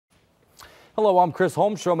Hello, I'm Chris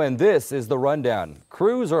Holmstrom, and this is the Rundown.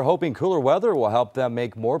 Crews are hoping cooler weather will help them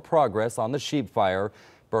make more progress on the sheep fire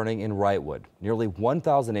burning in Wrightwood. Nearly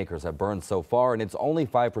 1,000 acres have burned so far, and it's only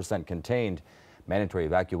 5% contained. Mandatory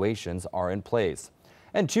evacuations are in place.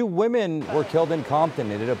 And 2 women were killed in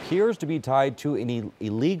Compton, and it appears to be tied to an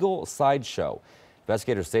illegal sideshow.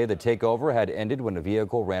 Investigators say the takeover had ended when a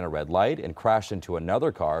vehicle ran a red light and crashed into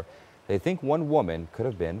another car. They think one woman could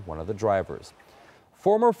have been one of the drivers.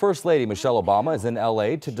 Former First Lady Michelle Obama is in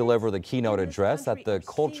L.A. to deliver the keynote address at the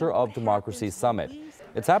Culture of Democracy Summit.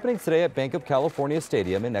 It's happening today at Bank of California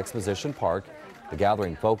Stadium in Exposition Park. The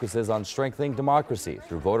gathering focuses on strengthening democracy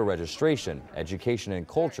through voter registration, education, and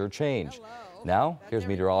culture change. Now, here's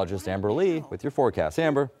meteorologist Amber Lee with your forecast.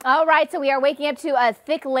 Amber. All right, so we are waking up to a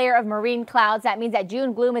thick layer of marine clouds. That means that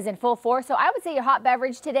June gloom is in full force. So I would say your hot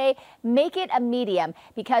beverage today, make it a medium,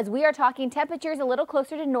 because we are talking temperatures a little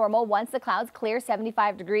closer to normal once the clouds clear,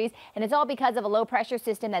 75 degrees. And it's all because of a low pressure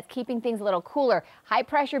system that's keeping things a little cooler. High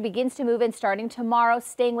pressure begins to move in starting tomorrow,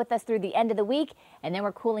 staying with us through the end of the week. And then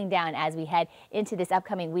we're cooling down as we head into this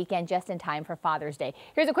upcoming weekend, just in time for Father's Day.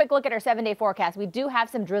 Here's a quick look at our 7-day forecast. We do have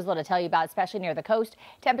some drizzle to tell you about, especially near the coast.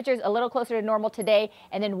 Temperatures a little closer to normal today,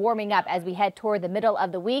 and then warming up as we head toward the middle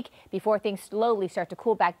of the week before things slowly start to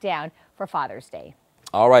cool back down for Father's Day.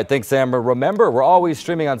 All right, thanks, Amber. Remember, we're always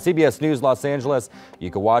streaming on CBS News Los Angeles.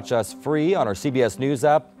 You can watch us free on our CBS News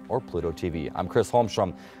app or Pluto TV. I'm Chris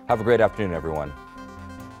Holmstrom. Have a great afternoon, everyone.